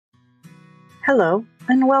Hello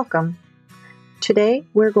and welcome. Today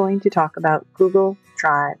we're going to talk about Google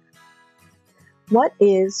Drive. What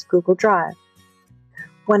is Google Drive?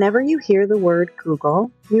 Whenever you hear the word Google,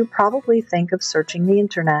 you probably think of searching the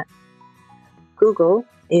internet. Google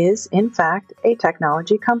is, in fact, a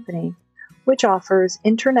technology company which offers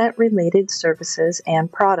internet-related services and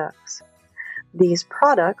products. These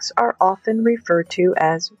products are often referred to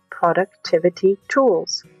as productivity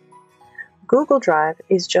tools. Google Drive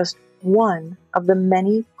is just one of the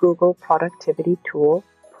many Google productivity tool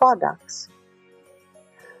products.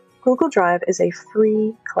 Google Drive is a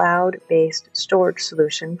free cloud-based storage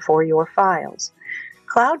solution for your files.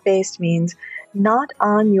 Cloud-based means not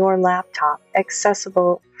on your laptop,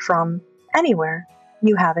 accessible from anywhere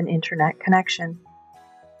you have an internet connection.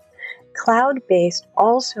 Cloud-based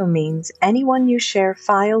also means anyone you share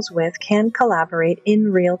files with can collaborate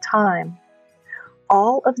in real time.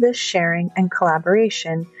 All of this sharing and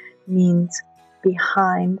collaboration means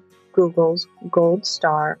behind Google's gold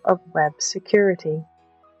star of web security.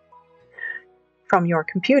 From your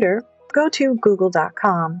computer, go to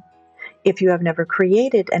google.com. If you have never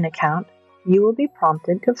created an account, you will be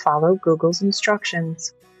prompted to follow Google's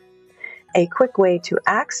instructions. A quick way to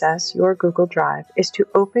access your Google Drive is to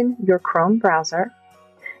open your Chrome browser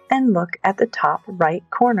and look at the top right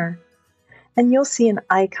corner, and you'll see an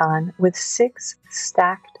icon with 6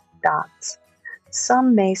 stacked dots.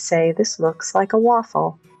 Some may say this looks like a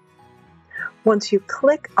waffle. Once you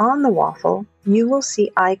click on the waffle, you will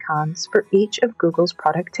see icons for each of Google's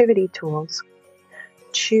productivity tools.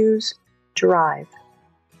 Choose Drive.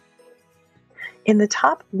 In the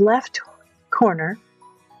top left corner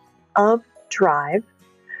of Drive,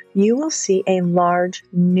 you will see a large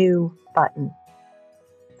New button.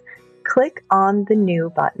 Click on the New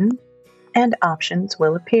button and options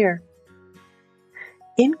will appear.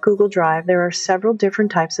 In Google Drive, there are several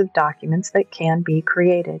different types of documents that can be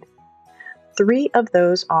created. 3 of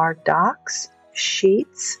those are Docs,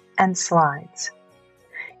 Sheets, and Slides.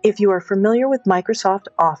 If you are familiar with Microsoft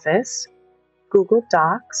Office, Google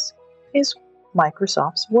Docs is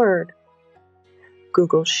Microsoft's Word.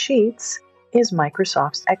 Google Sheets is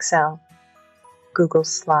Microsoft's Excel. Google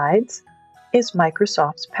Slides is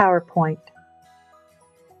Microsoft's PowerPoint.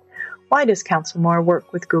 Why does Council More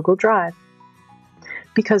work with Google Drive?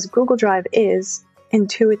 Because Google Drive is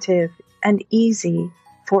intuitive and easy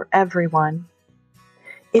for everyone.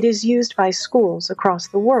 It is used by schools across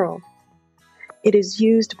the world. It is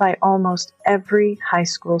used by almost every high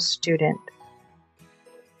school student.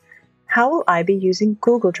 How will I be using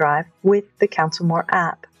Google Drive with the Council More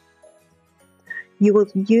app? You will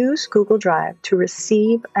use Google Drive to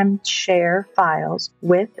receive and share files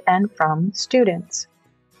with and from students.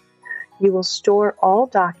 You will store all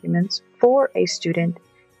documents for a student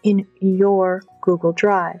in your Google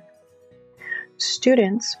Drive.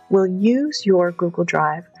 Students will use your Google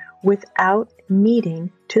Drive without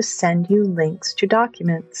needing to send you links to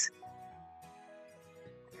documents.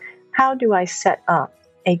 How do I set up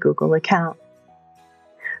a Google account?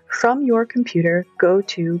 From your computer, go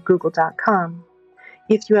to google.com.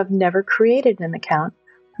 If you have never created an account,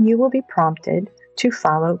 you will be prompted to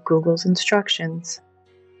follow Google's instructions.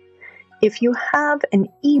 If you have an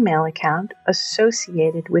email account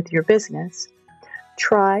associated with your business,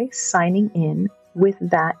 try signing in with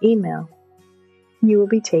that email. You will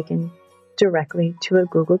be taken directly to a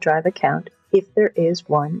Google Drive account if there is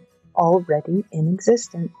one already in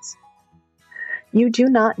existence. You do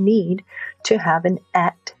not need to have an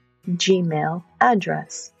 @Gmail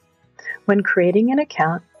address. When creating an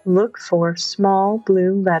account, look for small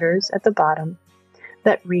blue letters at the bottom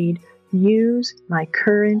that read, "Use my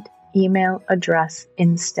current email address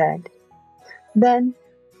instead." Then,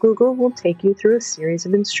 Google will take you through a series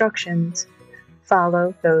of instructions.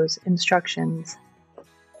 Follow those instructions.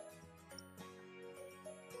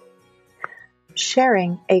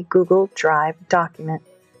 Sharing a Google Drive document.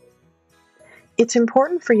 It's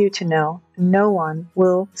important for you to know no one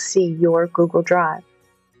will see your Google Drive.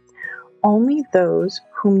 Only those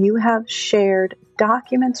whom you have shared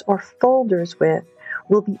documents or folders with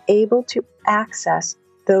will be able to access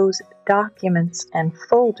those documents and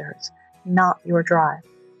folders, not your drive.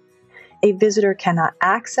 A visitor cannot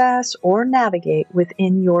access or navigate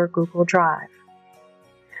within your Google Drive.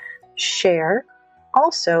 Share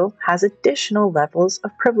also has additional levels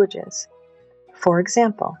of privileges. For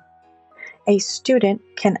example, a student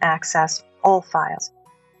can access all files,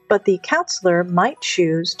 but the counselor might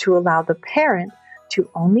choose to allow the parent to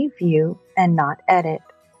only view and not edit,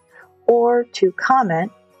 or to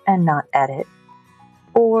comment and not edit,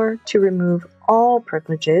 or to remove all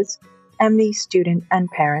privileges, and the student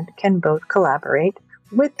and parent can both collaborate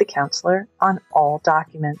with the counselor on all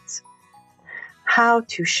documents. How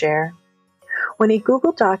to share. When a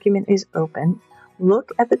Google document is open,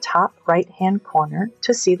 look at the top right-hand corner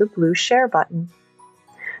to see the blue Share button.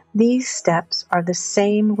 These steps are the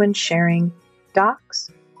same when sharing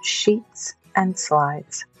docs, sheets, and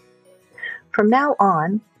slides. From now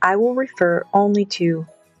on, I will refer only to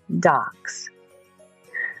docs.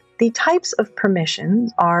 The types of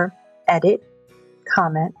permissions are edit,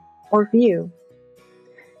 comment, or view.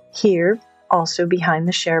 Here, also behind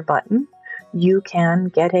the Share button, you can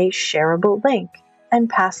get a shareable link and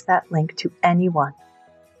pass that link to anyone.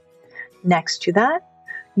 Next to that,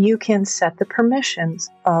 you can set the permissions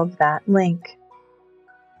of that link.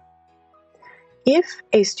 If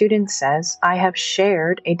a student says, "I have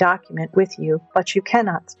shared a document with you, but you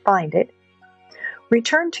cannot find it,"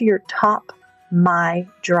 return to your top My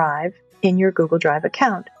Drive in your Google Drive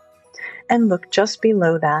account and look just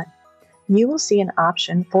below that. You will see an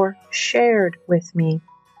option for Shared with Me.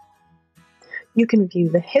 You can view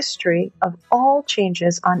the history of all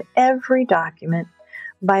changes on every document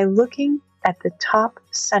by looking at the top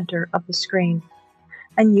center of the screen,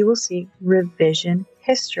 and you will see Revision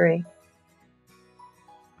History.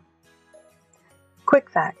 Quick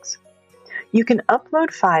facts. You can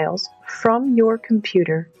upload files from your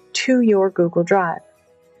computer to your Google Drive.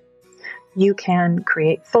 You can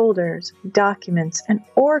create folders, documents, and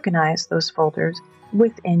organize those folders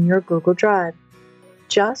within your Google Drive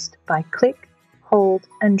just by click, hold,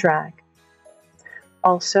 and drag.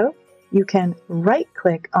 Also, you can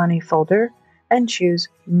right-click on a folder and choose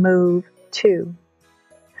Move To.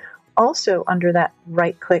 Also under that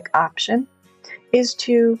right-click option is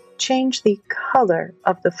to change the color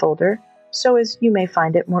of the folder so as you may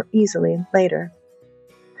find it more easily later.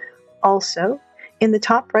 Also, in the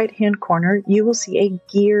top right-hand corner, you will see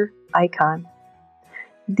a gear icon.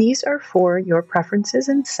 These are for your preferences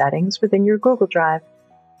and settings within your Google Drive.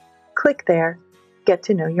 Click there, get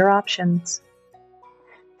to know your options.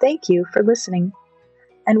 Thank you for listening,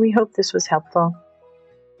 and we hope this was helpful.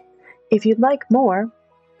 If you'd like more,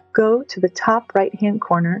 go to the top right-hand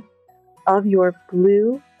corner of your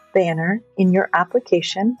blue banner in your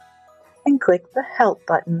application and click the Help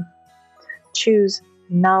button. Choose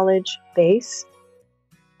Knowledge Base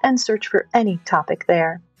and search for any topic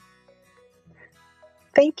there.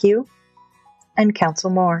 Thank you, and counsel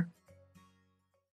more.